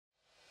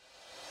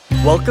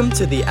Welcome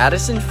to the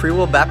Addison Free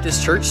Will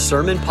Baptist Church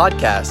Sermon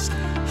Podcast.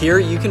 Here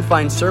you can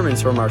find sermons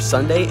from our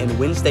Sunday and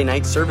Wednesday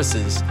night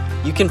services.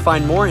 You can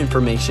find more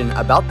information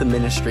about the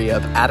ministry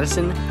of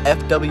Addison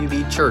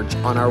FWB Church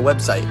on our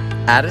website,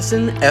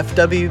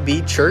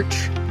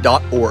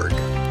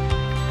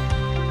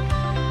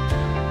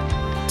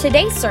 addisonfwbchurch.org.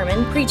 Today's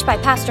sermon, preached by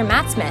Pastor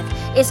Matt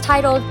Smith, is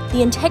titled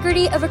The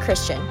Integrity of a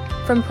Christian,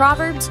 from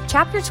Proverbs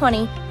chapter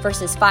 20,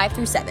 verses 5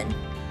 through 7.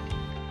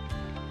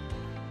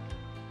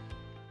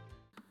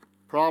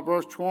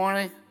 Proverbs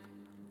 20,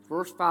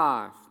 verse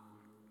 5.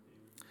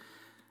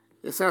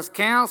 It says,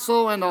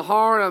 "Counsel in the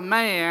heart of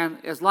man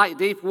is like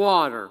deep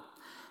water,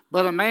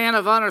 but a man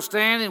of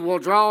understanding will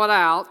draw it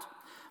out.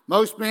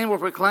 Most men will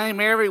proclaim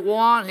every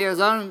one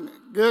his own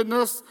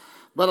goodness,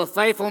 but a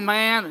faithful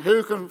man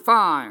who can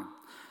find?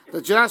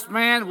 The just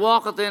man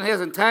walketh in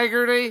his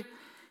integrity,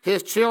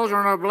 his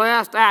children are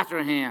blessed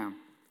after him."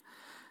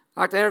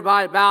 I'd like to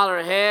everybody bow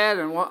their head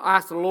and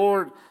ask the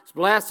Lord's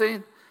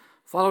blessing.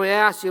 Father, we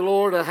ask you,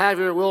 Lord, to have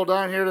your will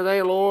done here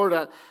today,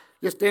 Lord.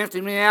 Just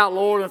empty me out,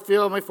 Lord, and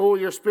fill me full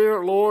of your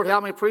Spirit, Lord.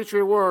 Help me preach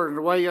your word in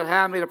the way you'd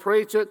have me to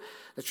preach it.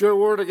 That your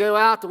word to go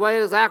out the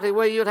way exactly the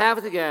way you'd have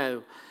it to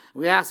go.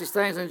 We ask these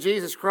things in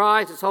Jesus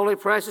Christ, his holy,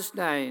 precious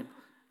name,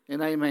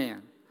 and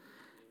amen.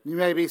 You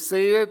may be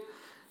seated.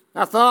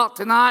 I thought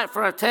tonight,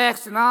 for a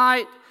text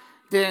tonight,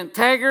 the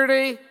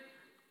integrity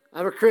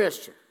of a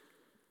Christian.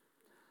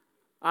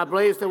 I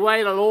believe it's the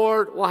way the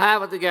Lord will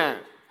have it to go.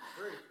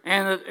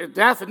 And the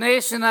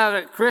definition of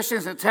a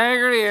Christian's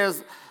integrity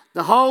is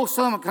the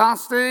wholesome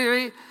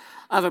constancy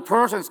of a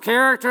person's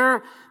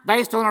character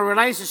based on a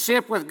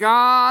relationship with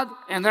God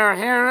and their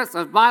adherence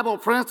of Bible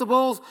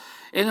principles.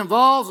 It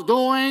involves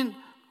doing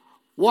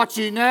what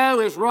you know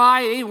is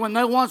right even when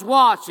no one's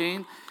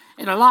watching,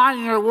 and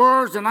aligning your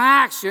words and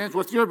actions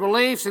with your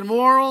beliefs and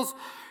morals.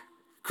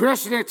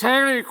 Christian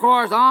integrity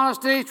requires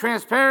honesty,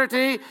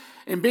 transparency,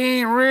 and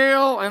being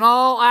real in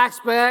all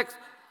aspects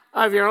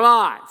of your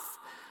life.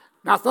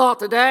 And I thought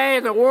today,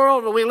 in the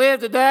world that we live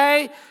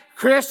today,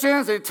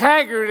 Christians'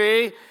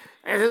 integrity,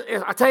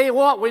 I tell you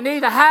what, we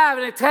need to have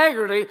an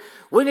integrity.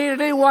 We need to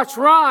do what's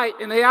right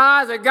in the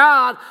eyes of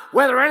God,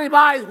 whether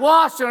anybody's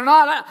watching or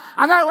not.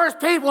 I know there's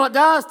people that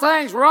does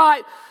things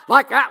right,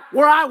 like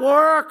where I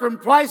work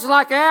and places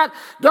like that.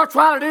 They'll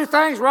try to do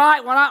things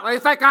right when they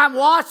think I'm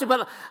watching,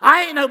 but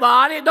I ain't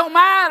nobody. It don't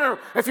matter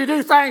if you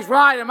do things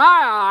right in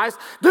my eyes.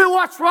 Do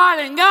what's right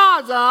in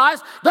God's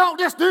eyes. Don't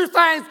just do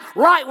things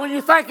right when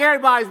you think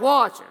everybody's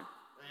watching.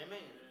 Amen.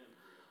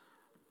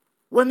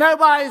 When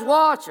nobody's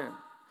watching,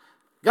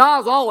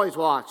 God's always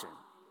watching.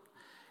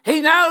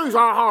 He knows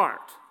our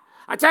heart.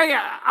 I tell you,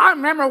 I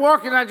remember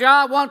working a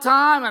job one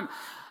time, and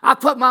I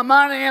put my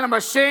money in a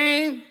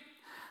machine.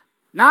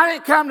 Now, I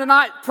didn't come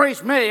tonight to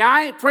preach me.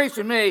 I ain't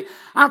preaching me.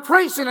 I'm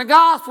preaching the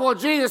gospel of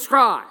Jesus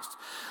Christ.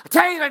 I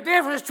tell you the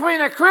difference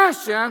between a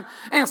Christian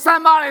and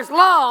somebody that's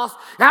lost.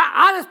 Now,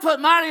 I just put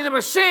money in the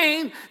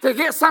machine to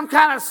get some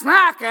kind of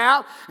snack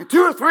out, and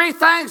 2 or 3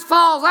 things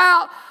falls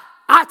out.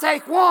 I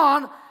take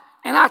one,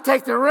 and I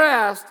take the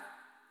rest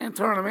and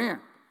turn them in.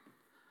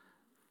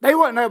 They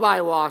wasn't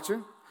nobody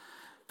watching.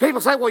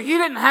 People say, "Well, you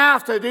didn't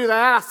have to do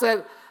that." I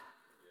said,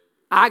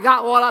 I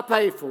got what I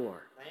paid for.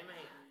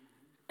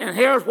 And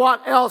here's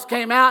what else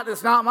came out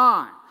that's not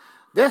mine.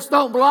 This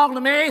don't belong to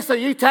me, so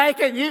you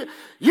take it. You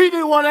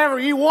do whatever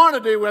you want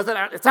to do with it.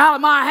 It's out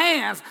of my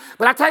hands.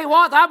 But I tell you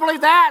what, I believe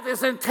that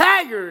is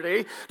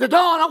integrity, to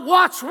doing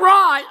what's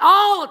right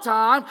all the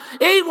time,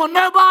 even when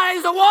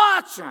nobody's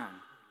watching.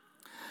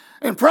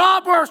 In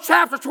Proverbs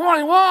chapter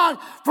 21,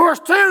 verse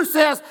 2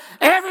 says,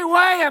 "Every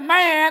way of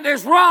man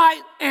is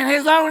right in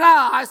his own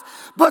eyes,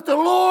 but the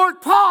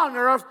Lord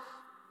pondereth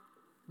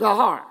the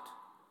heart."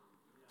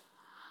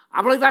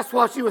 I believe that's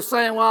what you were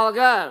saying a while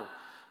ago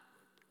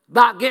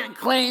about getting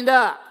cleaned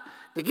up.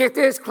 To get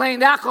this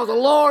cleaned out, because the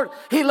Lord,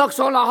 he looks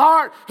on the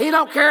heart. He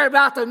don't care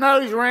about the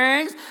nose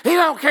rings. He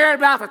don't care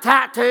about the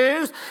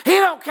tattoos. He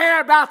don't care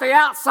about the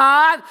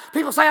outside.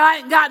 People say, "I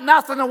ain't got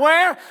nothing to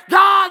wear."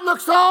 God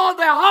looks on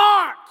the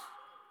heart.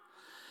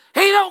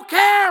 He don't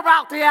care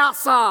about the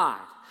outside.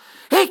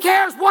 He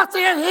cares what's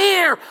in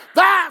here.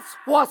 That's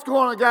what's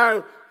going to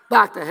go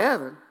back to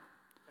heaven.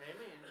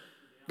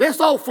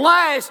 This old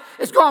flesh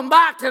is going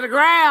back to the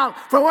ground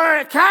from where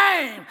it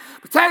came.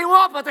 But tell you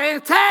what, but the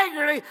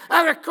integrity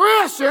of a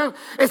Christian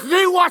is to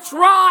do what's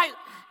right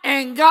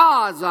in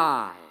God's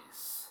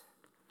eyes.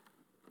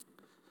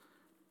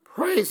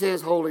 Praise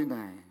his holy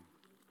name.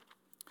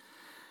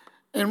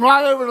 And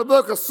right over in the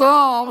book of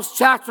Psalms,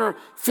 chapter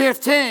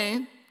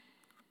 15,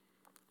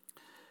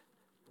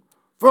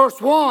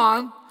 verse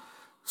 1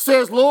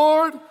 says,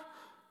 "Lord,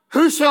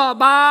 who shall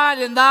abide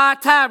in thy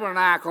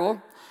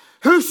tabernacle?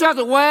 Who shall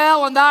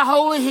dwell in thy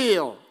holy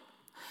hill?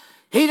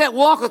 He that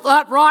walketh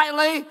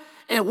uprightly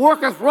and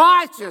worketh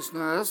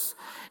righteousness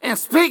and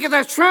speaketh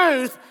the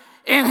truth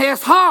in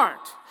his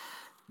heart."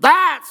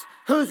 That's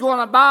who's going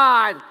to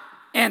abide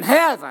in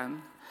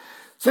heaven.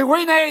 See,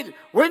 we need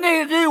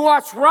to do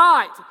what's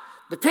right.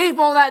 The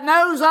people that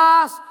knows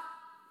us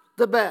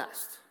the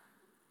best.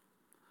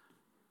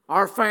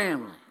 Our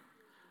family.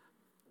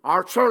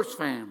 our church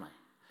family,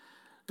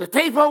 the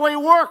people we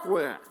work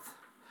with,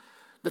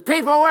 the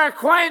people we're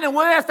acquainted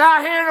with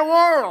out here in the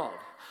world,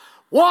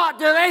 what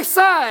do they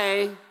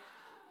say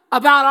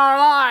about our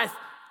life,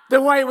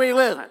 the way we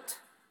live it?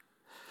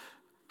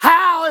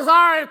 How is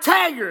our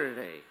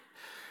integrity?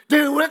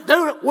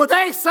 Would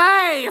they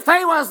say, if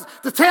they was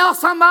to tell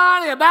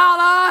somebody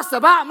about us,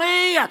 about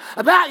me,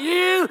 about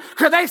you,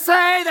 could they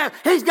say that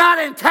he's got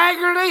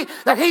integrity,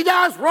 that he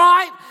does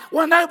right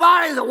when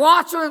nobody's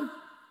watching?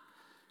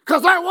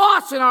 Because they're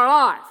watching our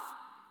life.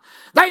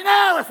 They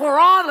know if we're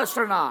honest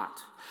or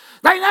not.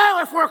 They know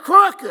if we're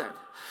crooked.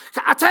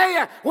 I tell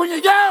you, when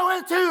you go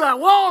into a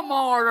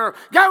Walmart or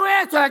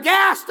go into a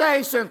gas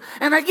station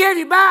and they give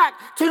you back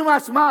too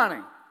much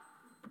money,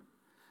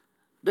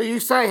 do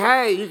you say,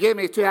 hey, you give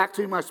me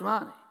too much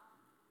money?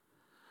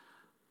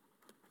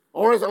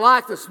 Or is it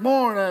like this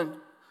morning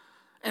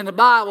in the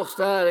Bible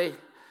study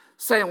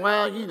saying,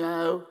 well, you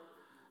know,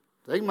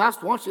 they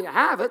must want you to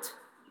have it.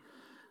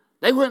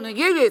 They wouldn't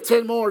give you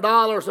 $10 more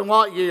than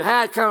what you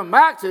had coming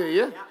back to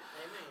you. Yeah.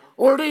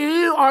 Or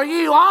are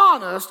you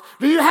honest?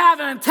 Do you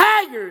have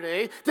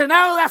integrity to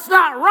know that's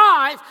not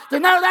right, to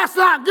know that's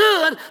not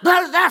good,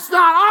 know that's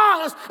not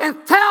honest,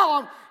 and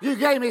tell them you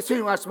gave me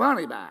too much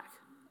money back?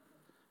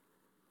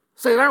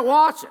 See, they're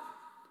watching.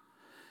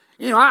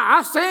 You know,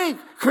 I've seen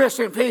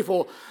Christian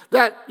people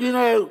that, you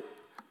know,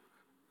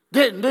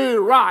 didn't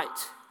do right.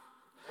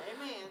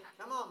 Amen.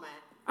 Come on, man.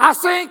 I've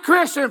seen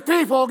Christian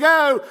people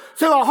go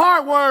to a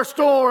hardware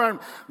store and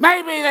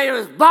maybe they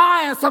was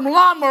buying some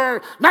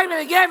lumber. Maybe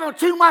they gave them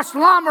too much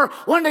lumber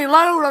when they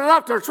loaded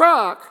up their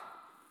truck.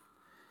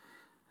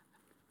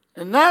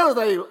 And know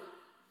they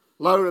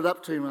loaded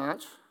up too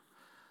much,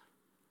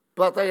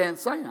 but they didn't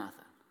say nothing.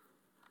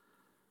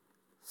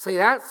 See,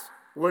 that's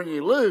when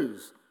you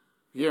lose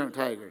your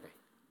integrity.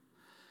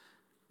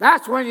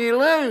 That's when you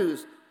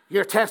lose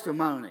your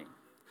testimony.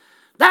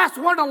 That's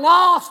when the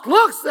lost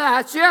looks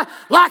at you,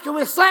 like we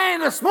were saying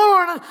this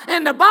morning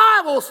in the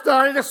Bible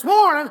study this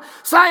morning,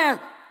 saying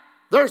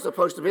they're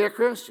supposed to be a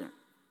Christian.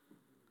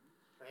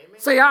 Amen.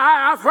 See,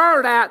 I've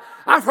heard that.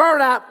 I've heard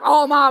that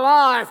all my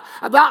life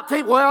about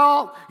people.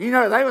 Well, you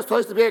know, they were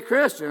supposed to be a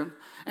Christian,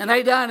 and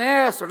they done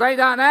this or they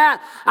done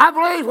that. I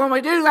believe when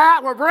we do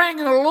that, we're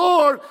bringing the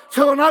Lord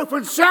to an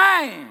open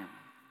shame.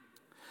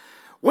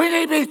 We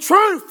need to be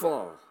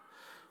truthful.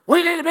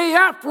 We need to be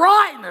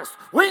uprightness.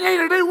 We need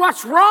to do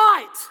what's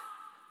right.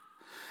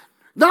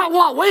 Not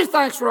what we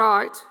think's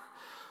right,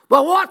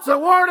 but what the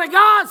Word of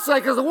God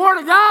says, because the Word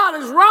of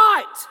God is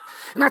right.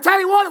 And I tell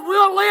you what, if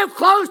we'll live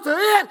close to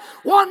it,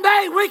 one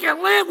day we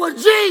can live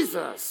with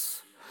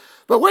Jesus.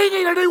 But we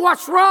need to do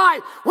what's right.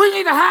 We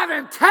need to have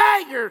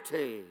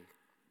integrity.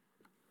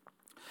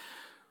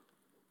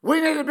 We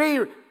need to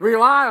be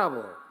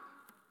reliable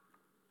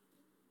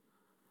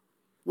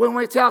when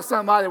we tell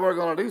somebody we're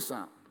going to do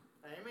something.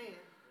 Amen.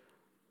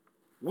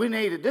 We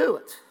need to do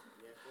it.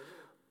 Yes,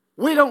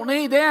 we don't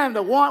need them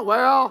to want,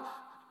 well,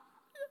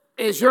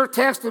 is your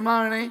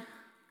testimony,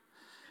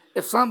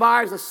 if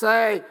somebody's to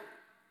say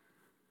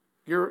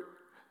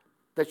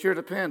that you're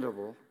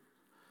dependable,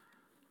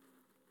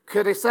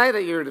 could they say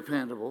that you're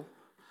dependable?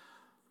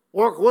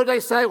 Or would they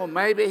say, well,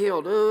 maybe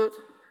he'll do it,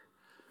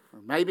 or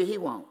maybe he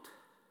won't?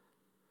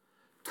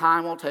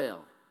 Time will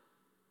tell.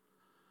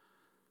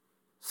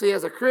 See,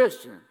 as a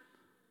Christian,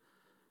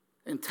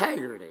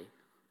 integrity,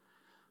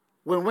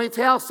 when we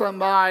tell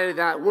somebody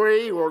that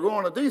we were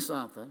going to do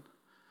something,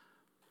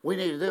 we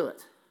need to do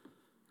it.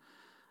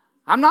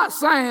 I'm not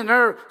saying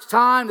there's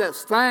time that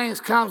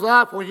things comes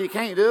up when you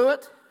can't do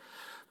it,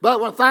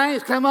 but when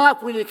things come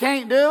up when you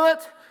can't do it,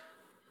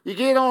 you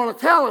get on a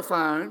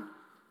telephone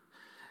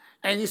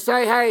and you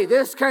say, hey,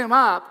 this came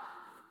up.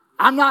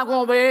 I'm not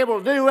going to be able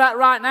to do that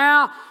right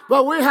now,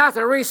 but we have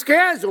to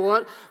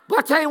reschedule it. But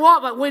I tell you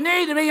what, but we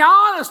need to be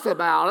honest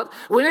about it.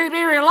 We need to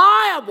be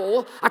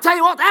reliable. I tell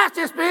you what, that's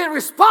just being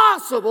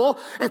responsible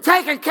and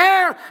taking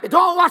care and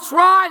doing what's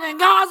right in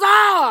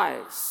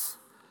God's eyes.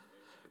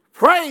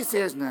 Praise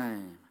His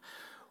name.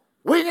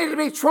 We need to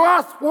be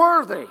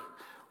trustworthy.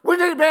 We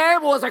need to be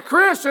able, as a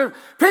Christian,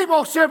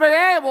 people should be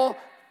able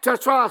to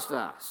trust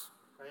us.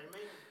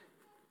 Amen.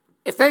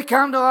 If they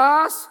come to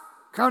us,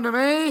 come to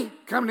me,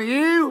 come to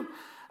you,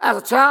 as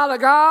a child of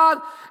God,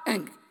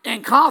 and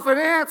in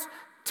confidence,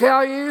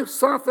 tell you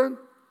something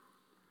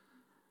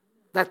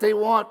that they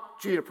want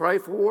you to pray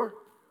for,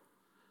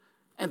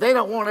 and they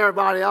don't want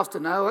everybody else to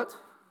know it,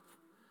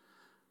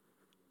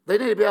 they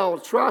need to be able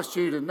to trust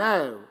you to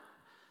know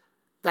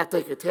that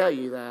they could tell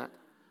you that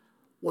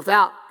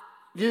without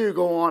you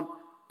going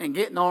and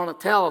getting on a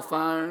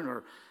telephone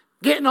or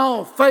getting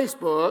on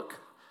Facebook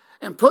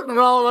and putting it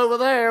all over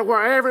there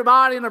where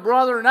everybody and the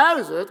brother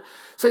knows it.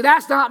 See,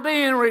 that's not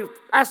being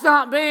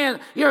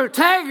your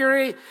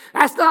integrity.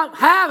 That's not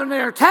having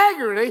their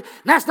integrity.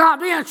 That's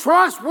not being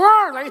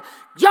trustworthy.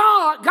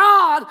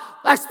 God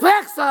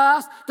expects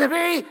us to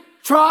be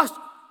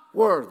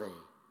trustworthy.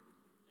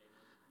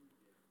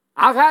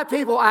 I've had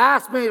people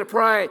ask me to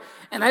pray,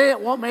 and they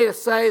didn't want me to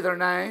say their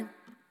name.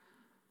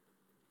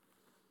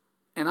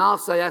 And I'll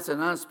say that's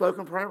an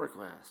unspoken prayer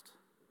request.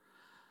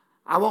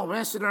 I won't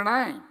mention their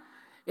name.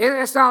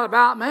 It's not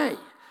about me.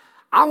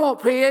 I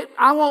want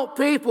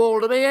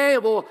people to be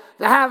able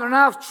to have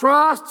enough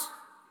trust,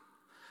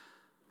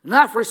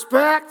 enough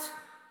respect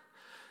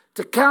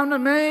to come to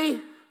me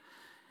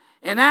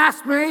and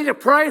ask me to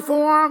pray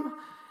for them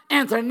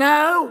and to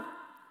know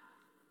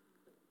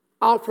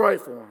I'll pray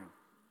for them.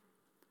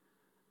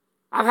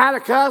 I've had a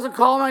cousin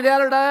call me the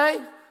other day.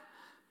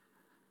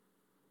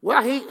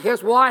 Well,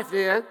 his wife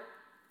did.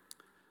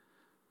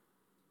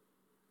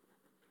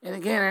 And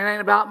again, it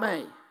ain't about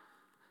me.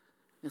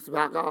 It's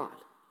about God.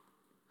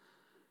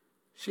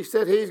 She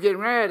said he's getting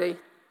ready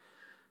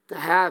to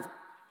have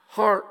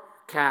heart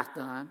cath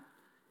done.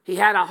 He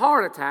had a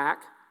heart attack,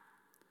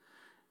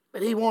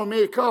 but he wanted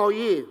me to call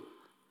you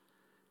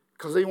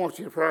because he wants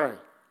you to pray.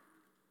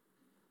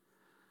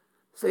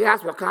 See,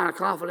 that's what kind of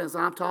confidence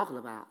I'm talking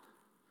about.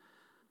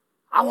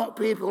 I want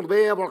people to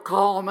be able to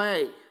call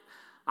me.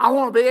 I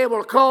want to be able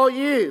to call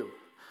you.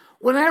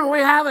 Whenever we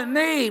have a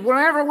need,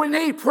 whenever we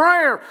need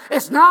prayer,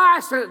 it's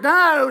nice to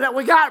know that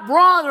we got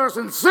brothers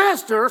and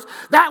sisters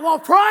that will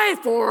pray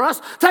for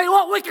us. Tell you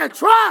what, we can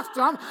trust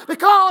them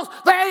because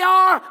they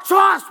are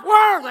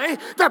trustworthy.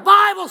 The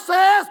Bible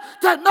says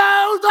to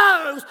know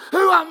those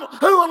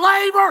who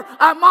labor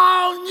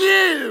among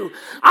you.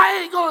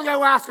 I ain't going to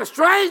go ask a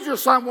stranger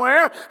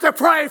somewhere to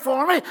pray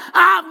for me.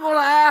 I'm going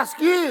to ask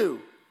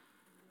you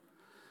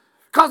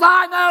because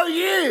I know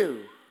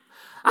you.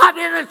 I've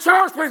been in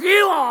church with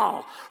you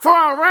all for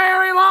a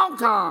very long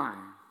time.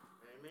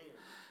 Amen.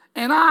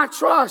 And I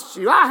trust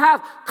you. I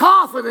have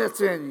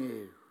confidence in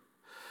you.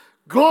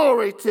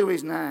 Glory to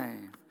his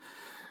name.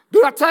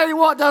 Do I tell you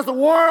what? Does the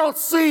world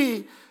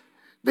see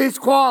these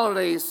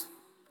qualities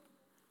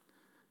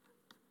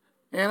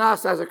in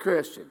us as a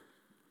Christian?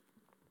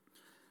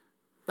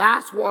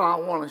 That's what I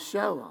want to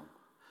show them.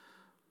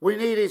 We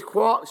need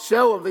to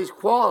show them these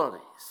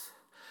qualities.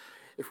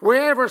 If we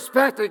ever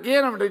expect to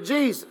get them to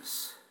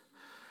Jesus,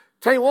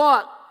 tell you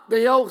what,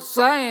 the old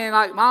saying,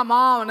 like my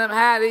mom and them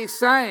had these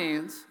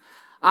sayings,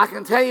 I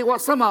can tell you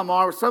what some of them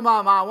are, but some of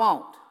them I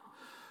won't.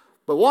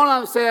 But one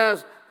of them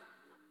says,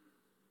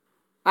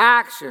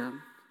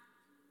 action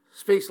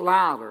speaks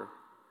louder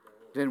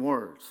than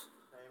words.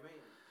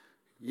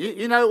 Amen.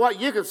 You know what?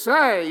 You could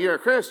say you're a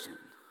Christian,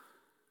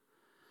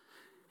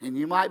 and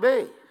you might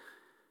be.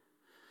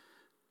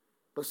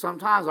 But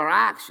sometimes our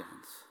actions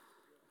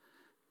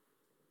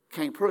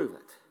can't prove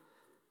it.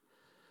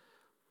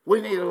 We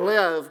need to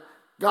live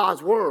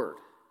God's word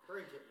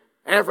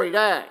every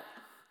day.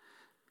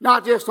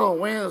 Not just on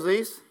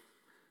Wednesdays.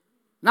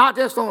 Not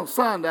just on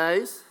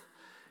Sundays.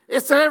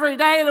 It's every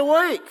day of the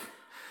week.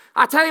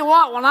 I tell you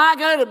what, when I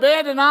go to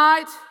bed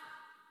tonight,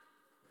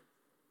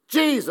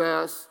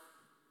 Jesus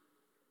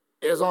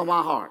is on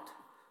my heart.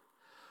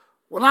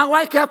 When I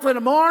wake up in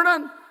the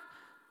morning,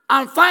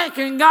 I'm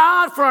thanking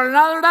God for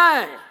another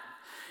day.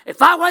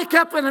 If I wake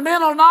up in the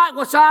middle of the night,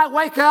 which I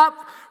wake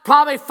up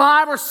probably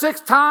 5 or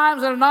 6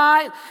 times in a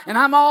night, and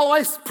I'm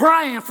always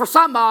praying for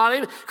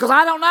somebody because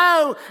I don't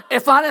know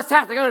if I just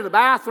have to go to the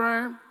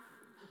bathroom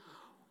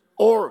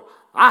or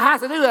I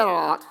have to do that a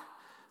lot.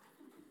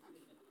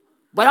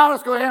 But I'll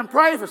just go ahead and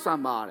pray for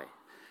somebody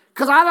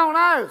because I don't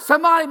know.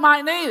 Somebody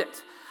might need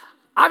it.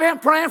 I've been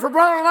praying for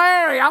Brother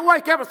Larry. I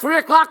wake up at 3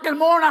 o'clock in the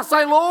morning. I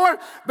say, Lord,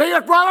 be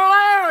with Brother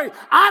Larry.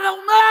 I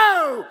don't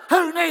know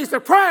who needs the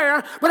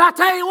prayer, but I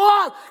tell you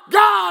what,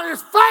 God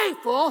is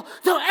faithful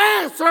to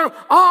answer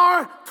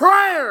our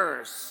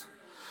prayers.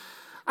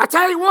 I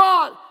tell you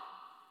what,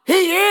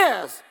 he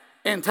is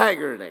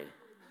integrity.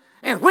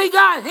 And if we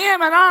got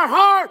him in our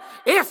heart,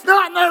 it's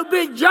not no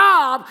big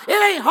job.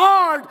 It ain't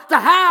hard to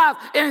have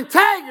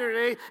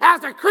integrity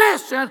as a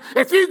Christian.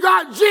 If you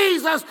got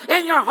Jesus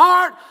in your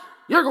heart,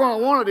 you're going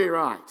to want to do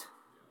right.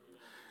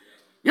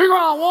 You're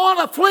going to want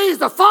to please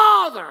the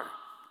Father.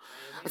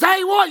 I tell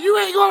you what, you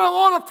ain't going to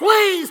want to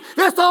please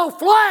this old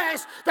flesh.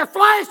 The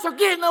flesh will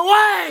get in the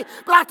way.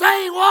 But I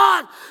tell you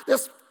what, the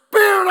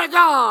Spirit of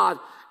God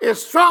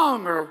is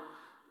stronger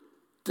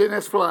than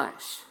this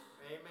flesh.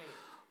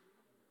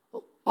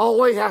 Amen. All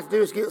we have to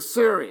do is get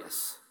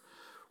serious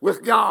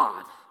with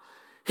God.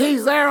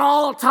 He's there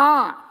all the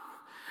time.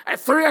 At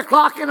 3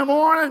 o'clock in the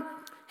morning,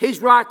 he's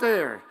right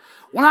there.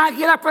 When I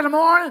get up in the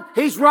morning,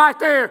 he's right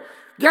there.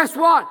 Guess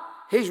what?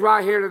 He's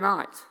right here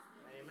tonight.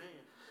 Amen.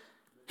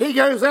 He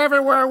goes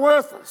everywhere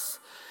with us.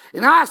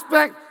 And I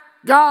expect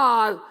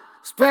God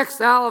expects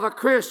out of a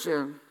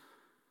Christian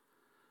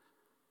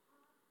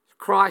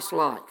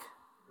Christ-like.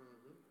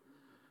 Mm-hmm.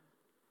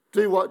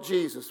 Do what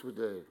Jesus would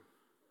do.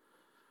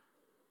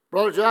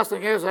 Brother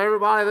Justin gives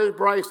everybody those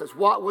bracelets.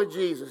 What would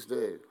Jesus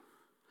do?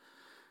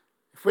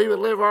 If we would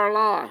live our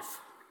life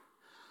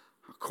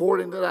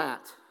according to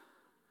that,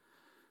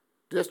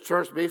 this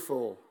church be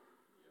full.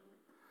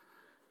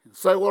 And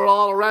so will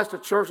all the rest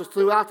of churches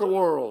throughout the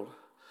world.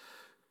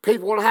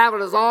 People will have a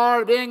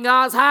desire to be in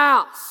God's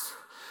house.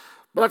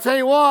 But I tell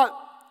you what,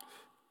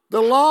 the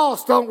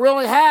lost don't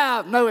really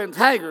have no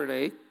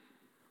integrity.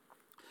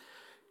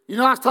 You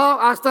know,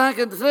 I was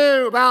thinking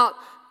too about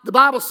the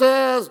Bible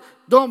says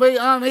don't be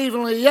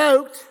unevenly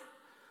yoked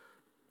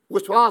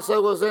which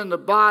also was in the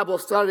Bible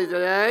study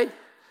today,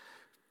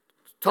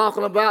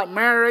 talking about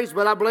marriage,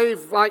 but I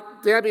believe, like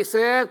Debbie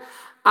said,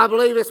 I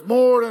believe it's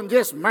more than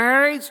just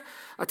marriage.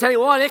 I tell you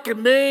what, it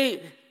can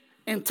be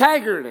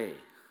integrity.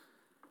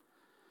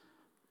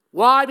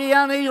 Why be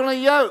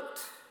unevenly yoked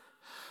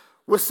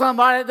with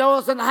somebody that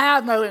doesn't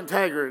have no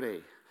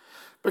integrity?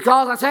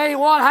 Because I tell you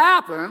what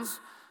happens.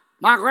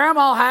 My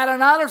grandma had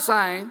another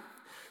saying.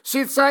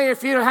 She'd say,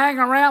 if you hang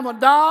around with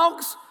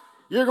dogs,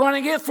 you're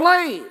going to get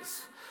fleas.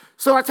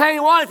 So I tell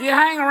you what, if you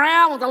hang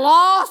around with the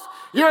lost,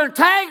 your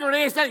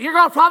integrity is that you're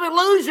going to probably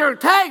lose your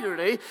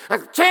integrity.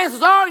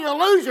 Chances are you'll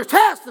lose your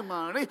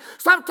testimony.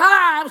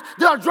 Sometimes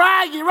they'll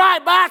drag you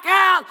right back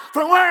out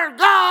from where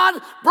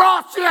God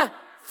brought you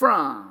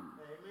from.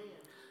 Amen.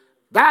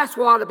 That's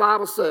what the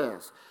Bible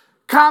says.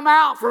 Come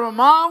out from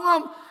among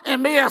them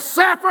and be a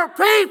separate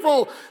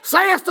people,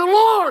 saith the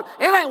Lord.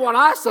 It ain't what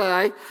I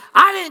say.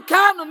 I didn't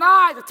come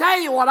tonight to tell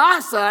you what I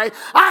say.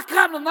 I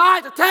come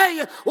tonight to tell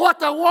you what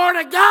the Word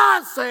of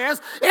God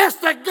says. It's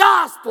the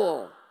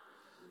gospel.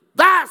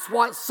 That's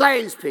what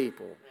saves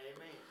people.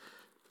 Amen.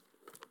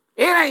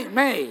 It ain't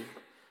me.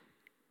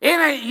 It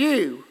ain't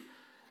you.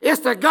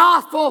 It's the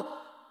gospel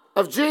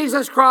of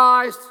Jesus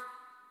Christ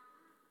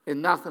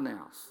and nothing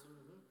else.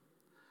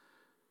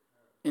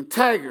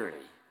 Integrity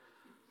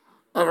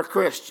of a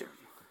Christian.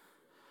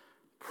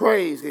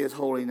 Praise His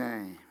holy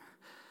name.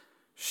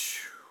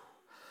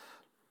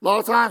 A lot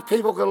of times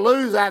people can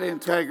lose that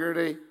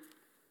integrity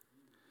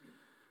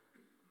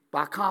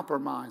by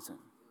compromising.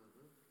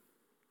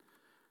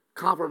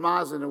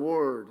 Compromising the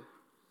Word.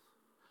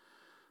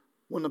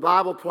 When the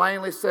Bible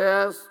plainly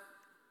says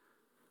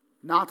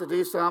not to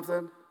do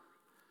something,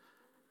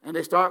 and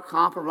they start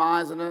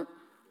compromising it,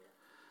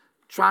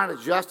 trying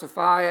to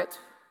justify it,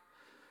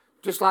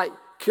 just like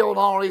killing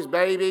all these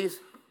babies.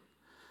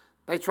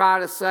 They try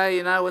to say,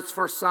 it's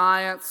for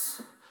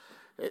science.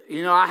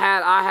 I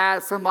had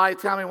somebody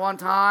tell me one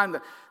time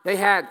that they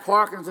had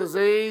Parkinson's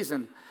disease,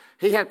 and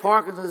he had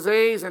Parkinson's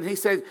disease, and he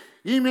said,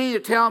 you mean to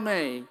tell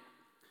me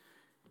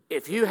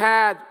if you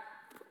had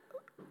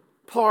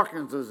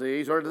Parkinson's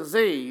disease or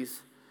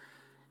disease,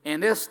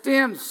 and this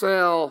stem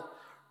cell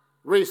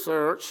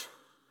research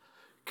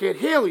could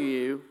heal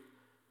you,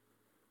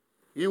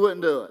 you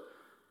wouldn't do it?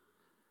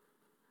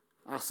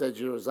 I said,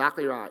 you're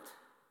exactly right.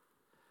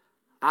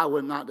 I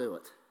would not do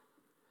it.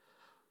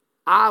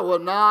 I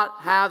would not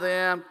have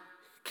them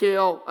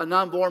kill an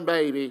unborn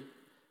baby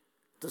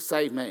to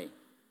save me. Amen.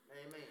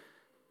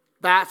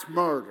 That's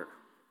murder.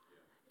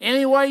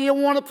 Any way you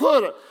want to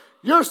put it.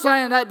 You're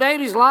saying that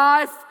baby's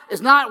life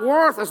is not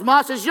worth as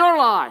much as your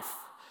life.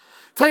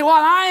 Tell you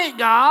what, I ain't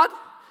God.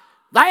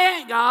 They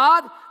ain't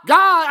God.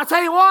 God, I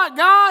tell you what,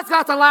 God's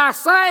got the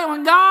last say.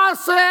 When God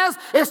says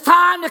it's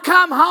time to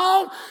come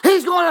home,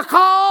 He's going to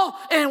call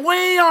and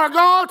we are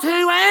going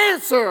to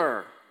answer.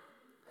 Amen.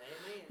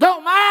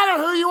 Don't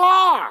matter who you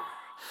are.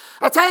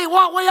 I tell you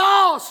what, we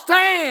all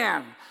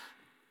stand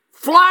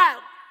flat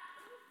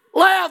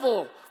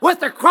level with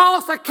the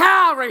cross of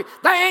Calvary.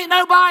 They ain't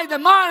nobody the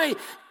money.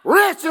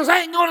 Riches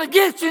ain't going to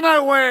get you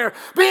nowhere.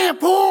 Being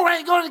poor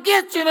ain't going to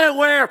get you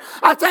nowhere.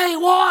 I tell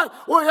you what,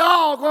 we're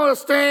all going to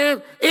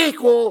stand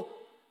equal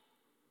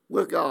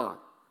with God.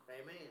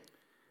 Amen.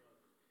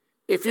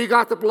 If you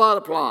got the blood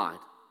applied,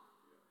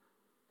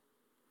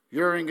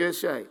 you're in good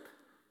shape.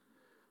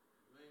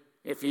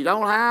 If you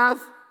don't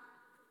have,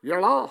 you're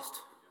lost.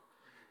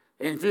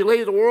 And if you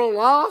leave the world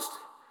lost,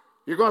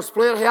 you're going to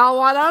split hell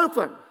wide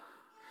open.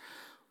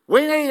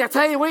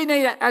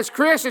 As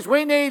Christians,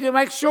 we need to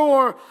make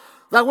sure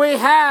that we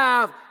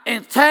have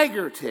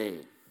integrity.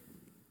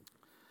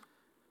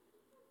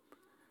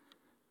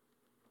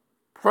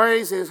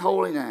 Praise His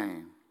holy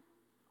name.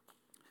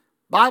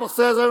 Bible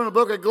says over in the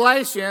book of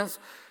Galatians,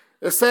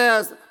 it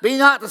says, be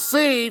not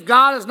deceived,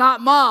 God is not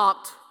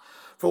mocked.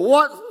 For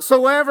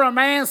whatsoever a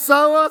man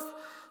soweth,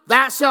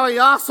 that shall he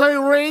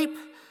also reap.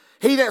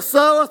 He that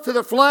soweth to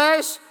the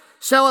flesh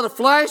shall of the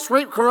flesh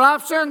reap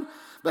corruption,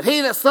 but he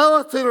that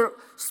soweth to the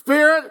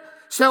Spirit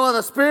shall of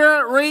the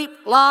Spirit reap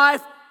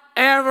life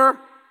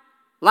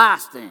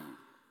everlasting.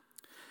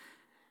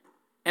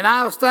 And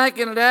I was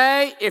thinking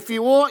today, if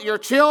you want your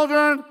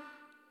children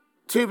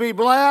to be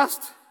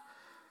blessed,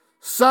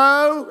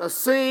 sow a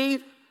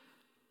seed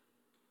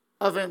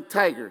of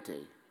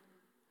integrity.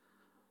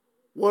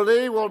 Will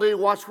do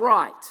what's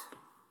right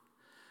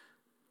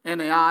in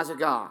the eyes of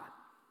God.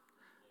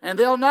 And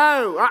they'll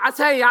know. I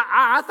tell you,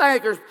 I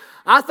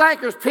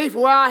think there's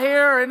people out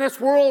here in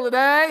this world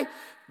today,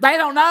 they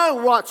don't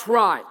know what's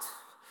right.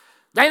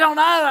 They don't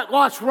know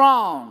what's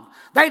wrong.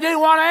 They do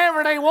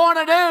whatever they want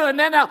to do, and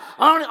then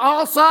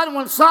all of a sudden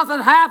when something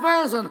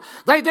happens and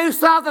they do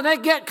something, they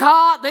get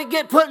caught, they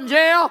get put in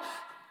jail.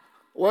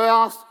 Well,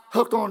 I was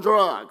hooked on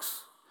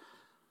drugs.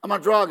 I'm a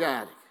drug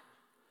addict.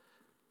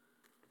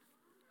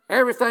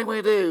 Everything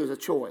we do is a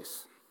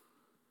choice.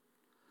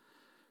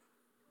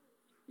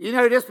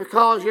 Just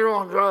because you're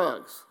on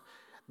drugs,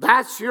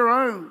 that's your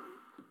own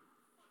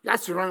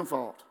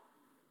fault.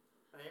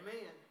 Amen.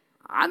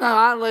 I know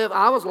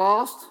I was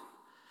lost.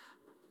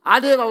 I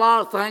did a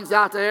lot of things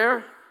out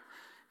there.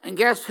 And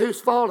guess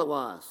whose fault it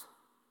was?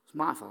 It's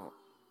my fault.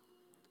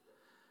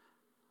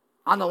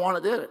 I'm the one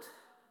that did it.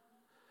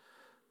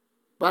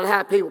 But I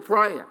had people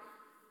praying.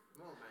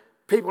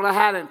 People that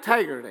had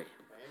integrity.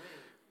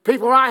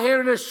 People right here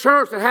in this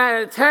church that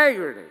had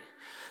integrity.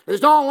 That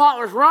was doing what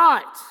was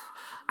right.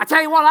 I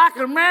tell you what, I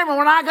can remember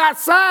when I got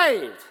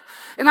saved.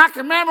 And I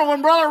can remember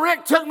when Brother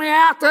Rick took me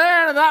out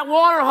there to that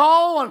water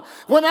hole and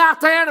went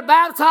out there to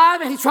baptize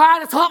me. He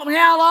tried to talk me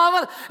out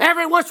of it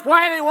every which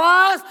way it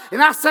was.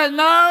 And I said,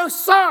 no,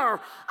 sir,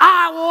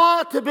 I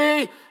want to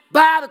be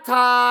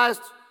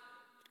baptized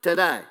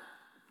today.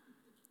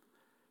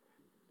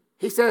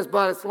 He says,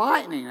 but it's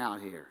lightning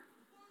out here.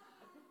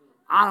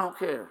 I don't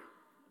care.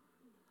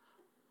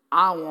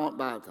 I want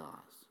baptized.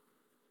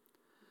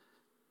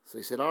 So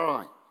he said, all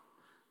right.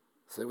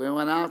 So we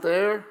went out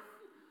there.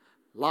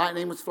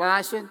 Lightning was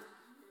flashing.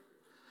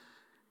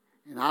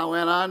 And I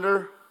went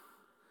under.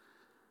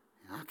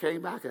 And I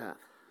came back up.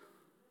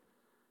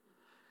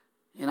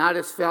 And I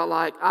just felt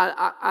like,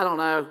 I don't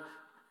know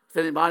if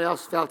anybody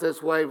else felt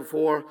this way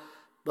before,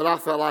 but I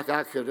felt like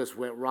I could have just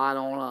went right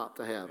on up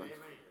to heaven. Amen.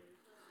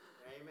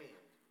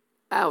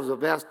 That was the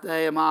best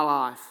day of my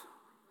life.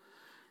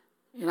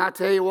 And I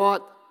tell you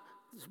what,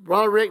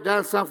 Brother Rick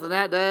done something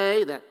that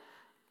day that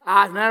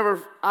I've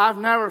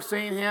never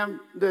seen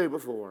him do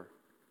before.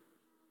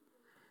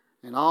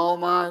 In all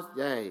my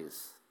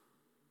days.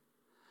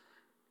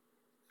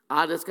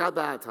 I just got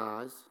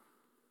baptized.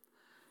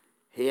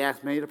 He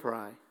asked me to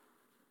pray.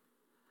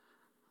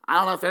 I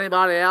don't know if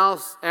anybody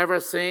else ever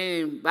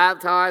seen him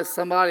baptize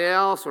somebody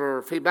else, or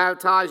if he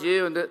baptized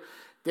you, and did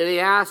he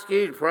ask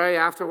you to pray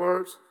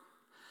afterwards?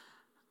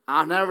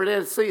 I never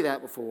did see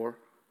that before.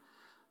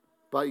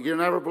 But you'll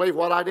never believe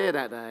what I did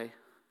that day.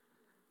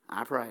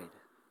 I prayed.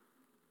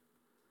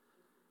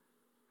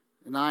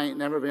 And I ain't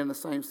never been the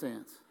same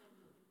since.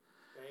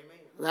 Amen.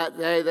 That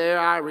day there,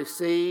 I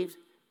received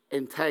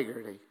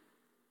integrity.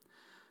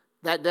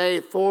 That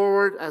day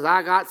forward, as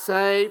I got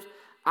saved,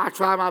 I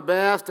tried my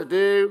best to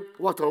do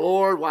what the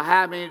Lord would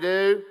have me to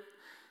do.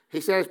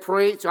 He says,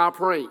 preach, I'll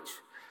preach.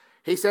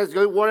 He says,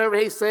 do whatever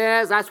he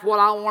says, that's what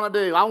I want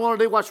to do. I want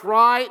to do what's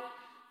right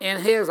in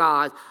his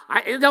eyes.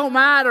 It don't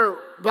matter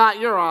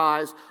about your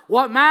eyes.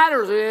 What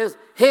matters is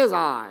his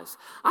eyes.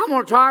 I'm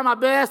going to try my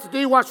best to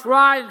do what's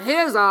right in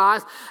his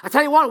eyes. I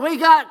tell you what, we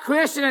got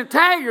Christian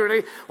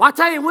integrity. Well, I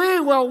tell you, we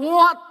will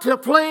want to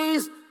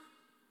please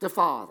the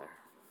Father.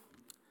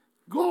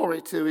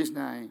 Glory to his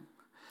name.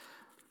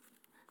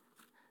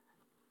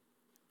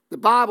 The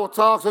Bible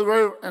talks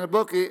over in the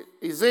book of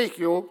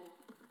Ezekiel,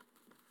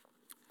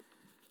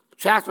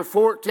 chapter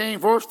 14,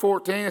 verse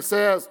 14, it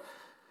says,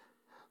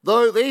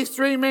 though these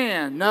three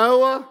men,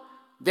 Noah,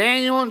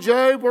 Daniel, and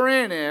Job, were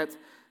in it,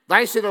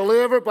 they should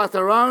deliver but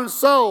their own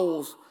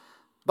souls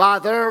by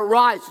their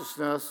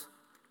righteousness,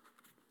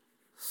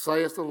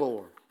 saith the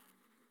Lord.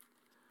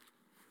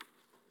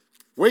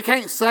 We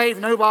can't save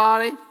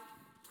nobody.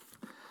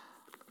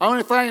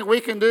 Only thing we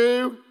can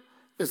do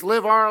is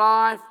live our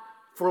life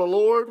for the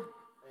Lord.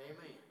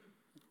 Amen.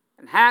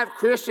 And have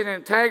Christian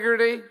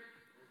integrity.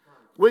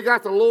 We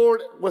got the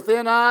Lord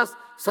within us,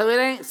 so it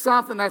ain't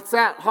something that's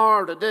that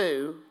hard to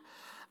do.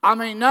 I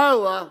mean,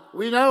 Noah,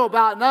 we know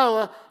about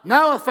Noah.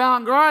 Noah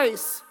found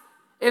grace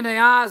in the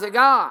eyes of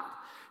God.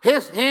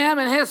 Him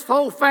and his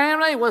whole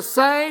family was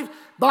saved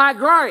by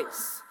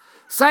grace.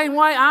 Same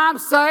way I'm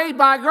saved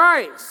by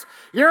grace.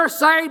 You're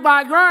saved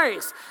by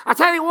grace. I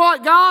tell you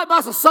what, God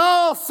must have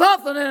saw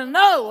something in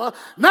Noah.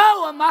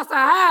 Noah must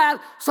have had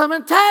some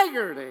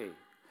integrity.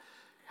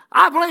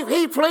 I believe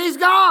he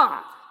pleased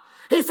God.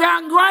 He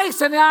found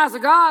grace in the eyes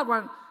of God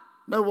when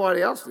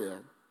nobody else did,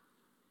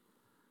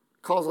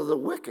 because of the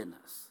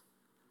wickedness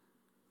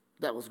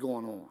that was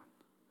going on.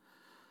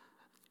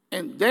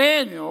 And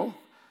Daniel,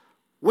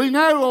 we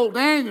know old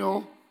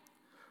Daniel,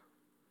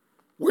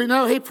 we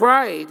know he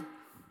prayed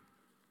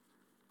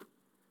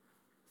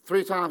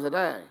 3 times a day.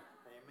 Amen.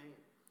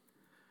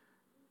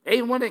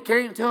 Even when they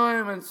came to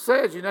him and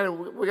said, you know,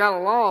 we got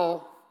a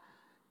law,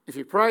 if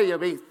you pray, you'll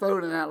be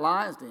thrown in that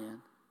lion's den.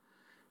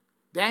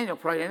 Daniel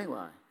prayed anyway.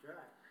 Right.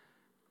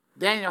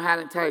 Daniel had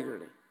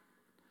integrity.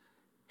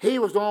 He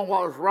was doing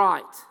what was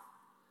right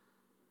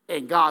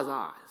in God's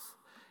eyes.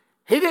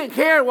 He didn't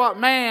care what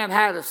man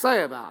had to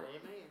say about it.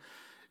 Amen.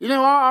 You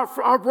know,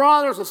 our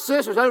brothers and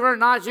sisters over in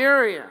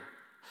Nigeria,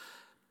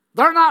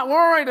 they're not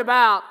worried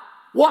about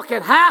what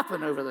can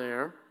happen over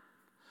there.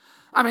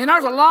 I mean,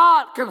 there's a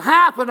lot can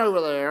happen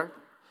over there.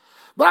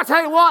 But I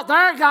tell you what,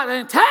 they've got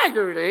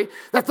integrity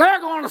that they're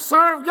going to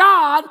serve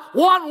God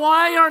one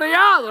way or the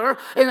other.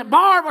 And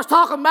Barb was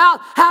talking about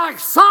how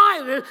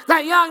excited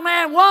that young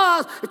man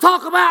was to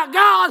talk about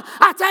God.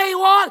 I tell you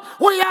what,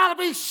 we ought to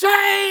be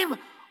shame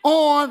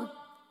on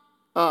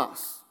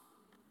us,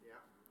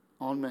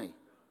 on me.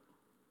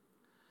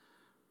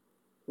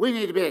 We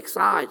need to be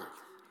excited.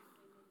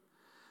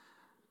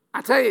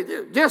 I tell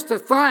you, just to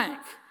think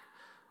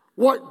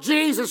what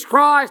Jesus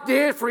Christ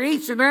did for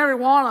each and every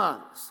one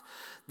of us.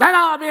 That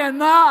ought to be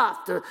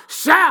enough to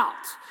shout,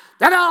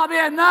 That ought to be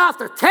enough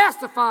to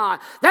testify.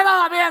 That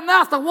ought to be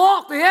enough to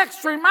walk the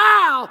extra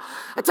mile.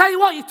 I tell you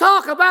what, you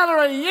talk about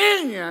a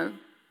reunion.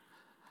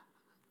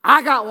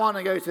 I got one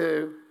to go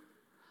to.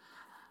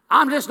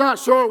 I'm just not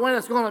sure when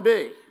it's going to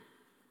be.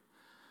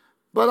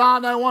 But I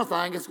know one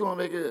thing, it's going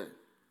to be good.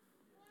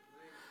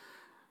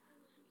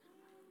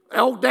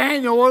 Old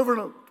Daniel, over in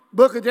the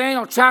book of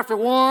Daniel, chapter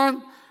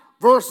 1,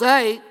 verse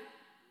 8,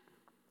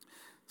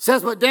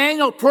 says, but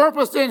Daniel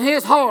purposed in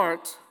his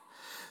heart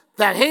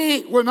that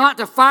he would not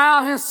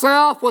defile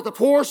himself with the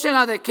portion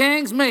of the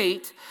king's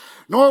meat,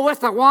 nor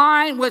with the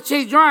wine which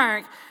he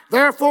drank.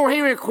 Therefore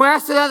he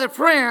requested of the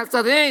prince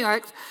of the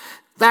eunuchs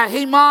that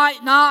he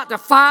might not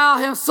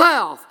defile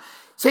himself.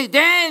 See,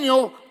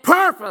 Daniel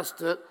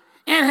purposed it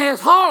in his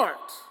heart.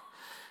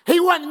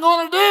 He wasn't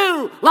going to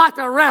do like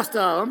the rest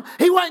of them.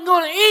 He wasn't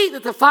going to eat the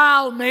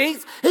defiled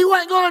meats. He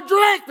wasn't going to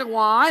drink the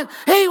wine.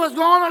 He was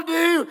going to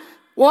do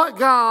what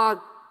God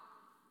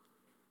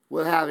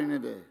would have him to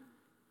do.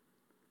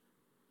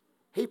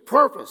 He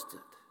purposed it.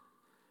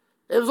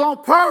 It was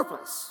on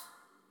purpose.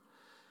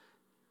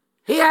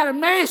 He had a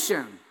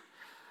mission.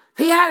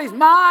 He had his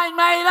mind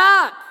made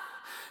up.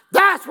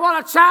 That's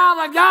what a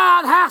child of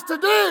God has to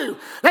do.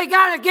 They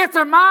got to get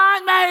their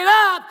mind made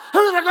up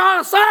who they're going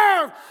to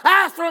serve.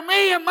 As for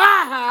me and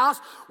my house,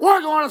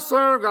 we're going to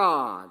serve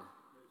God.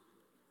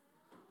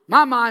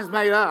 My mind's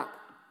made up.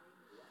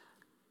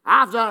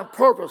 I've done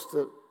purpose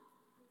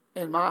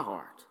in my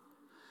heart.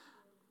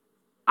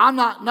 I'm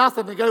not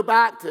nothing to go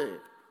back to.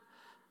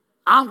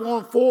 I'm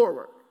going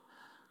forward.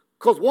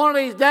 Because one of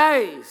these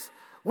days,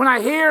 when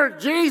I hear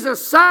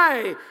Jesus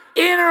say,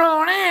 enter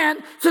on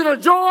in to the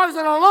joys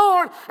of the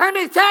Lord, let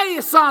me tell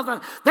you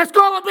something that's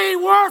going to be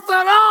worth it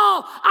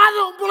all. I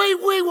don't believe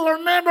we will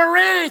remember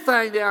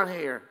anything down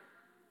here.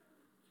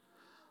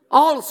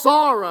 All the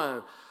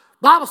sorrow.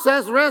 The Bible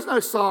says there is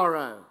no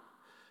sorrow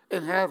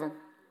in heaven.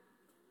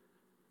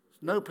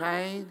 No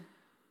pain.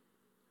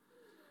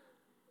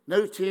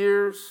 No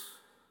tears.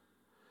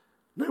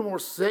 No more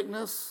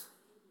sickness.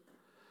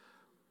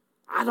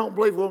 I don't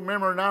believe we'll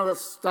remember none of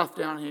this stuff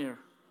down here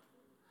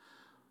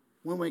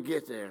when we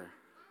get there.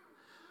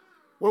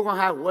 We're going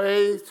to have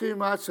way too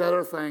much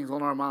other things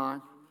on our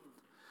mind.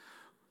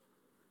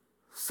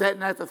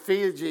 Sitting at the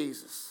feet of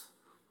Jesus,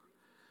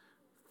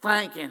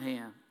 thanking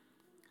him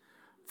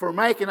for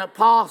making it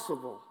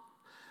possible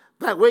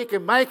that we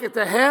can make it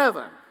to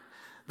heaven,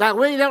 that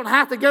we don't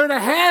have to go to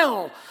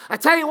hell. I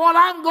tell you what,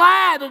 I'm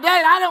glad today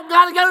I don't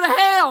got to go to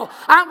hell.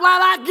 I'm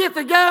glad I get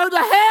to go to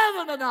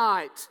heaven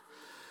tonight.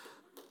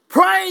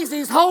 Praise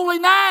his holy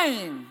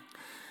name.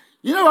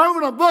 You know, over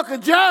in the book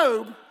of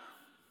Job,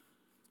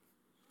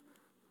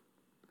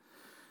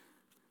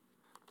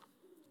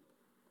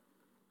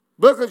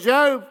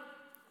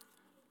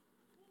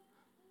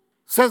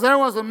 says there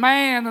was a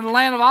man in the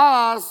land of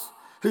Oz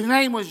whose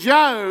name was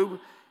Job.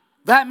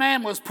 That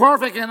man was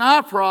perfect and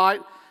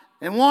upright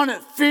and one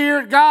that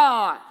feared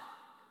God.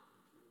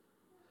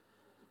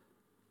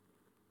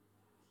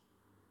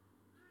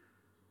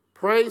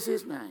 Praise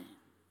his name.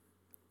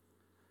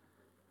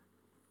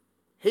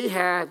 He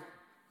had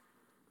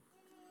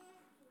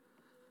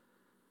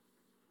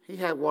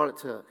what it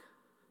took.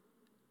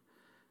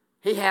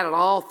 He had it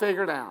all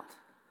figured out.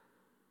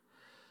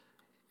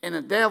 And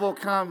the devil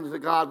comes to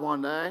God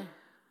one day.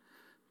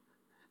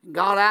 And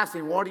God asked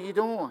him, what are you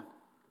doing?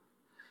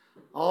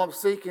 Oh, I'm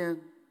seeking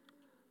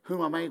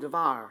whom I may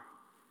devour.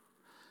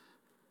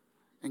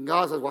 And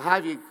God says, well,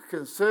 have you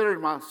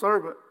considered my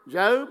servant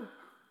Job?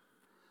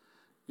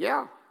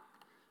 Yeah,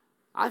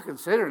 I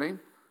considered him.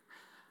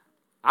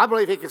 I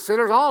believe he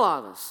considers all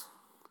of us.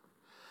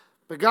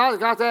 But God's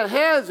got that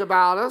hedge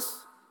about us.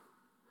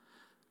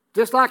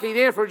 Just like he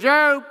did for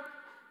Job.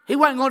 He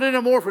wasn't going to do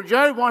no more for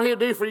Job than what he'll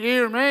do for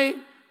you and me.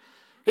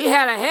 He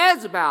had a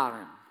hedge about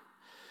him.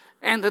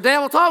 And the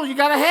devil told him, you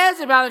got a hedge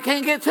about him,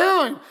 can't get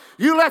to him.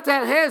 You let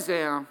that hedge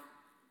down,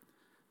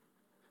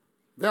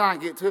 then I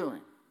get to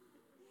him.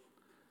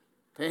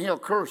 Then he'll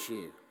curse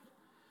you.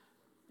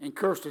 And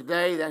curse the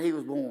day that he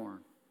was born.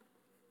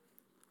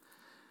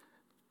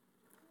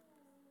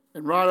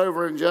 And right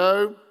over in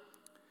Job,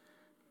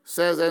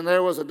 says, and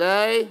there was a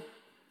day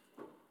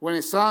when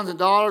his sons and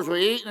daughters were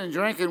eating and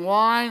drinking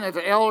wine at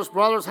the eldest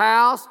brother's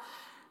house.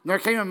 And there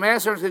came a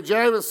messenger to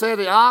Job and said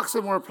the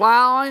oxen were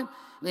plowing,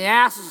 and the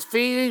asses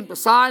feeding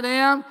beside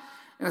them,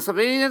 and the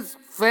Sabaeans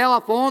fell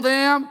upon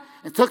them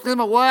and took them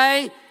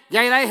away.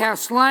 Yea, they have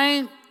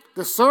slain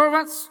the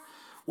servants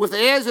with the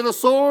edge of the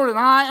sword, and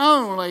I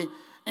only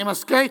am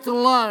escaped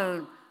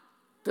alone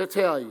to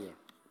tell you.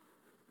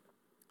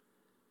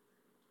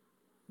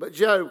 But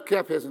Job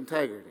kept his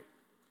integrity.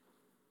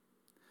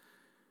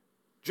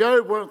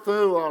 Job went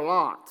through a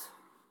lot.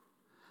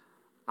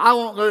 I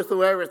won't go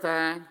through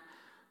everything,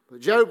 but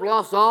Job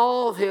lost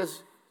all of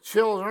his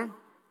children.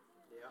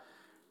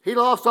 He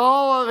lost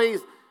all of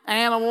his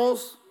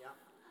animals.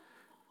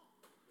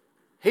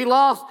 He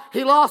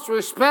lost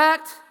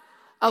respect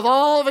of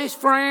all of his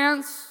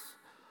friends,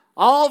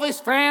 all of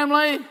his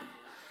family.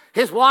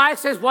 His wife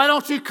says, why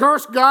don't you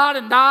curse God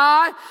and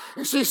die?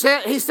 And he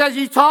says,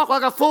 you talk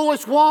like a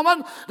foolish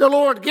woman. The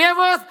Lord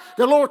giveth,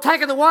 the Lord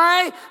taketh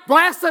away.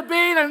 Blessed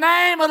be the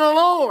name of the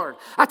Lord.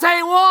 I tell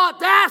you what,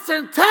 that's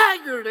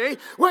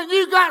integrity when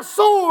you got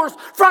sores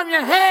from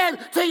your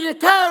head to your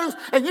toes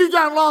and you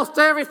done lost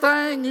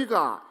everything you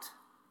got.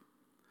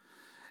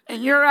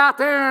 And you're out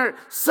there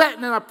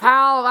sitting in a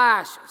pile of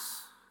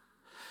ashes,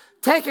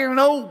 taking an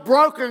old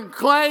broken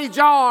clay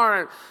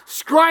jar and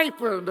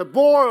scraping the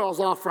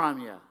boils off from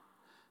you.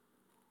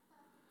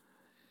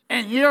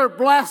 And you're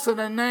blessing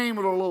the name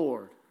of the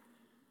Lord.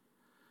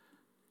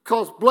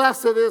 Because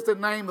blessed is the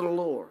name of the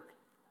Lord.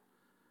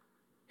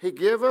 He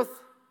giveth,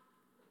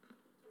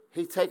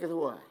 he taketh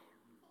away.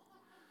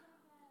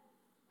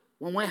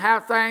 When we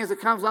have things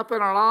that comes up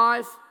in our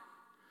life,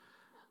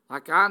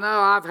 like I know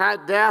I've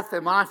had death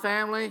in my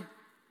family.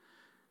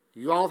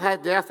 You all have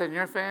had death in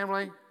your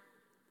family.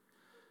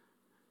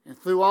 And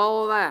through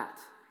all of that,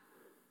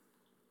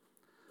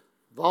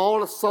 all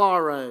the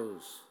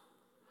sorrows,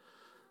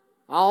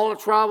 all the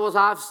troubles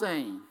I've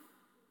seen,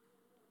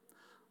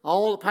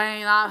 all the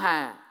pain I've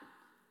had,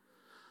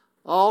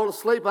 all the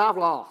sleep I've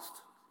lost,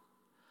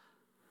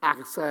 I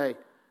can say,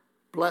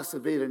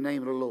 blessed be the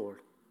name of the Lord.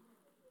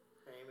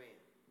 Amen.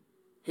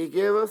 He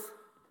giveth,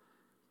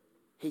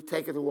 he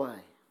taketh away.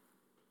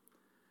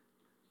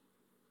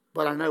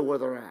 But I know where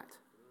they're at.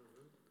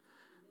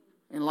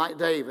 And like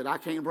David, I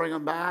can't bring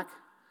them back,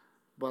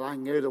 but I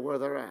can go to where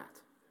they're at.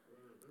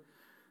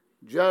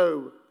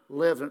 Job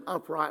lived an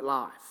upright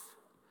life.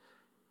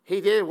 He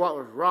did what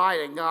was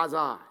right in God's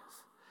eyes.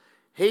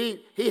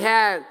 He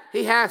had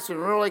some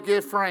really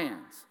good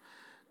friends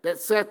that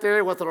sat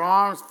there with their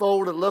arms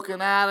folded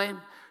looking at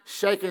him,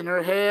 shaking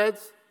their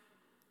heads,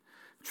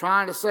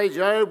 trying to say,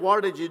 Job,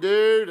 what did you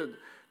do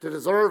to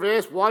deserve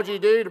this? What did you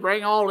do to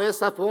bring all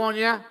this up on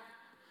you?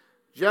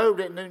 Job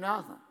didn't do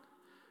nothing.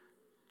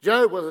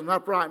 Job was an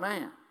upright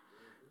man.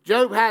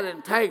 Job had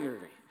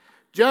integrity.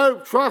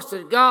 Job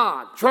trusted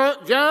God.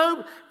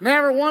 Job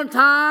never one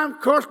time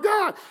cursed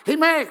God. He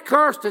may have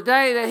cursed the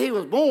day that he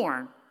was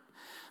born,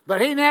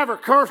 but he never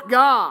cursed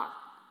God.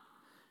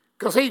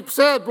 Because he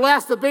said,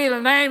 blessed be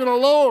the name of the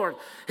Lord.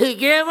 He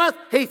giveth,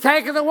 he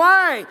taketh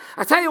away.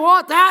 I tell you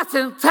what, that's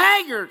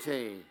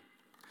integrity.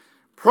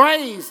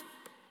 Praise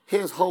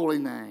his holy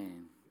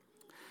name.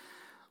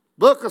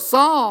 Book of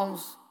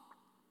Psalms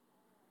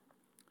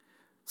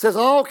says,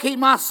 oh, keep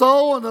my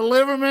soul and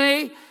deliver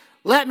me.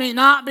 Let me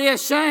not be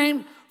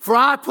ashamed, for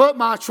I put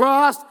my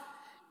trust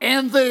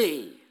in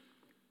thee.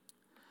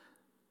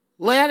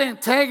 Let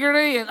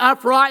integrity and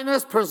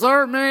uprightness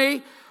preserve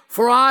me,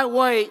 for I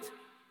wait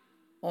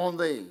on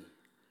thee.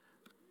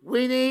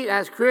 We need,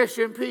 as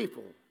Christian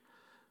people,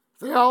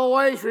 to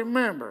always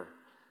remember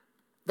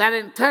that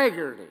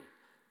integrity,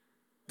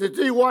 to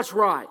do what's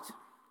right,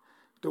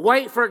 to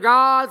wait for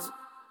God's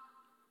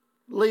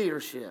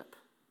leadership.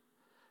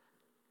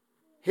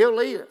 He'll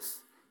lead us.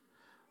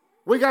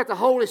 We got the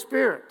Holy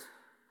Spirit.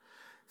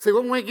 See,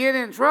 when we get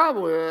in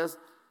trouble is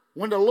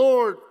when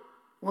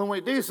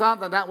we do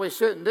something that we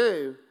shouldn't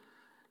do,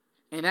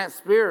 and that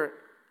Spirit,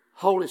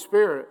 Holy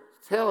Spirit,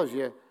 tells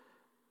you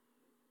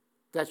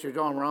that you're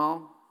doing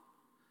wrong,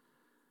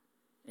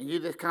 and you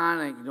just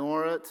kind of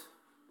ignore it.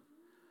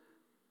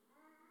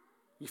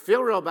 You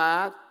feel real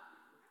bad,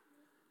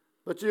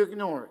 but you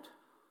ignore it.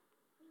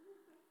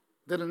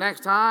 Then the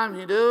next time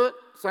you do it,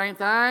 same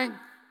thing.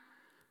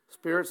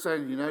 Spirit's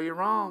saying, you know you're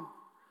wrong,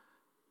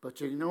 but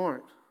you ignore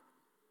it.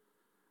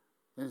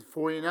 And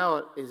before you know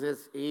it, it's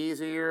just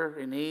easier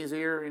and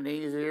easier and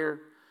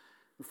easier.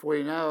 Before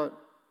you know it,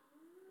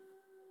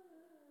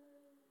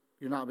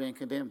 you're not being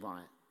condemned by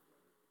it.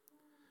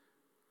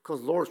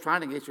 Because the Lord's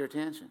trying to get your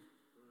attention.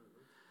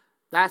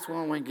 That's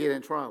when we get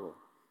in trouble.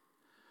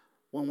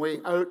 When we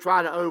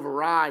try to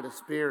override the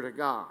Spirit of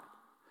God.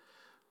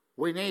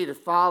 We need to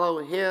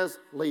follow His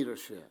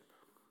leadership.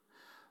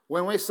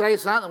 When we say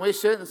something we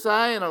shouldn't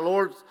say, and the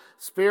Lord's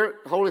Spirit,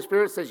 Holy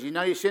Spirit says, you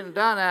know you shouldn't have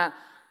done that,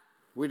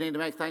 we need to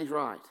make things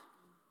right.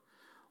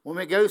 When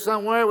we go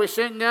somewhere we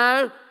shouldn't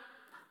go,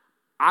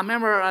 I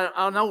remember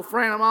an old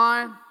friend of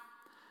mine,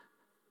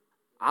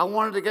 I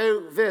wanted to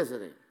go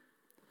visit him.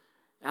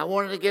 I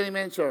wanted to get him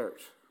in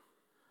church.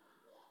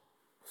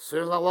 As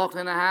soon as I walked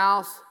in the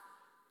house,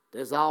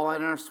 there's all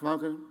in there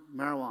smoking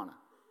marijuana.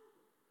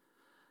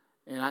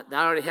 And that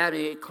already had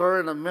me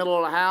clear in the middle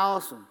of the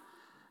house, and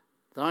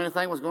the only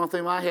thing that was going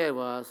through my head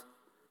was,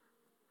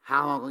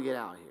 how am I going to get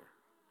out of here?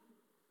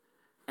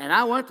 And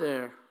I went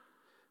there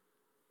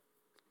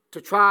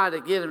to try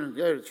to get him to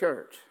go to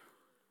church.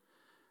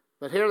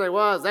 But here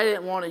they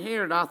didn't want to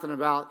hear nothing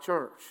about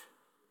church.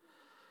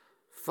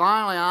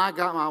 Finally, I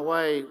got my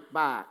way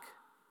back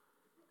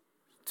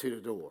to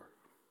the door.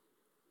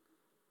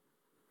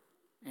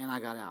 And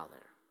I got out of there.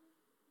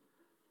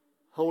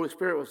 Holy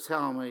Spirit was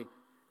telling me,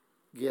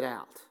 get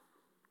out.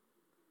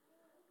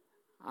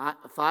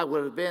 If I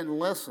would have been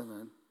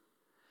listening,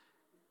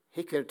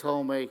 He could have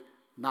told me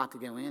not to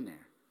go in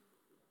there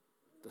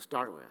to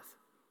start with.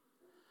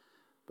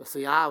 But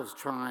see, I was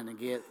trying to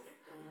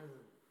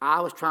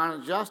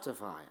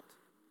justify it.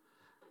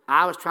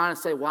 I was trying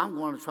to say, well, I'm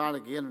going to try to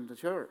get them to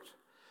church.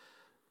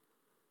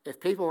 If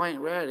people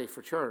ain't ready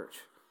for church,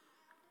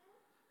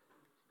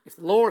 if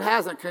the Lord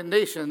hasn't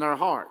conditioned their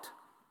heart,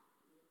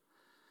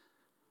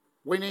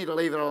 we need to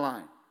leave it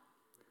alone.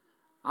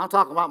 I'm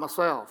talking about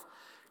myself.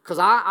 Because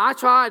I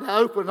tried to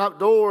open up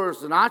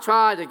doors, and I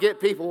tried to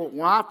get people.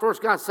 When I first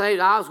got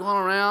saved, I was going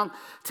around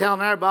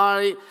telling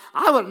everybody.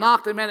 I would have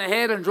knocked them in the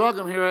head and drug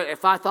them here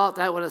if I thought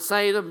that would have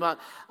saved them.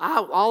 But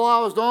all I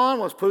was doing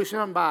was pushing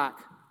them back.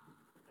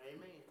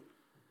 Amen.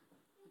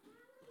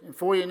 And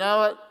before you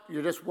know it,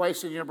 you're just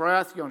wasting your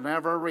breath. You'll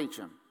never reach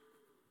them.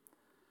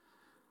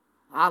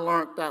 I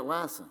learned that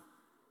lesson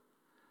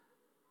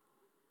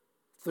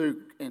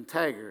through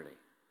integrity.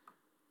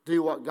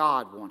 Do what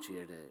God wants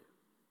you to do.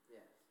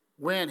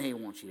 When He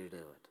wants you to do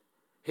it.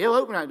 He'll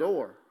open that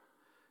door.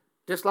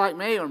 Just like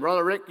me, when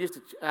Brother Rick used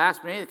to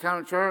ask me to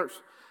come to church,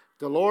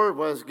 the Lord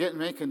was getting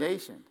me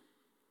conditioned.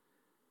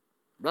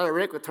 Brother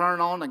Rick would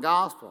turn on the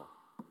gospel.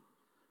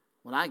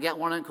 When I got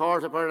one of them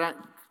cars up at that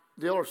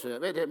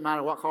dealership, it didn't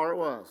matter what car it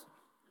was.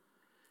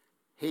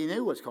 He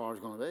knew which car it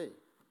was going to be.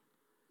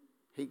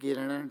 He'd get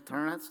in there and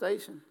turn that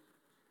station.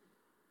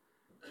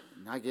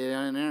 And I'd get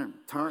in there and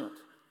turn it.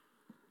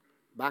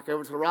 Back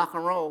over to the rock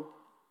and roll.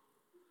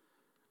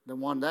 Then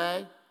one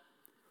day,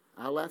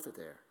 I left it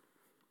there.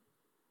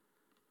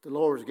 The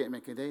Lord was getting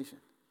me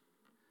conditioned.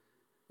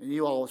 And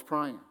you all was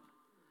praying.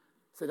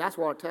 See, that's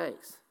what it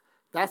takes.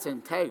 That's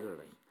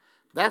integrity.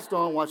 That's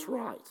doing what's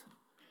right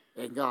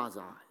in God's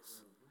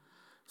eyes.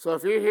 So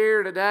if you're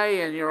here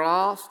today and you're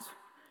lost,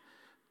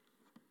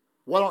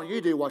 why don't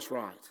you do what's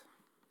right?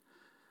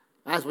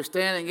 As we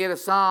stand and get a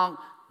song,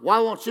 why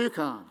won't you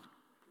come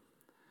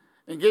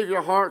and give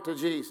your heart to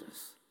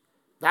Jesus?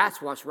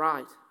 That's what's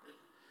right.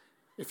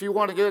 If you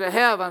want to go to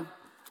heaven,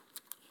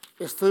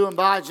 it's through and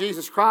by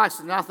Jesus Christ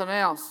and nothing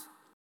else.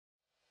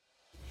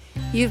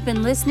 You've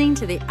been listening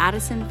to the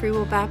Addison Free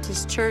Will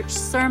Baptist Church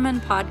Sermon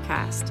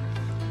Podcast.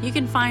 You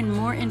can find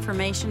more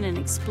information and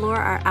explore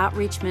our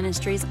outreach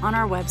ministries on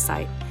our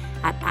website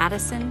at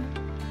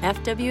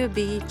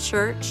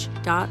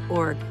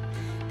addisonfwbchurch.org.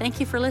 Thank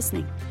you for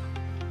listening.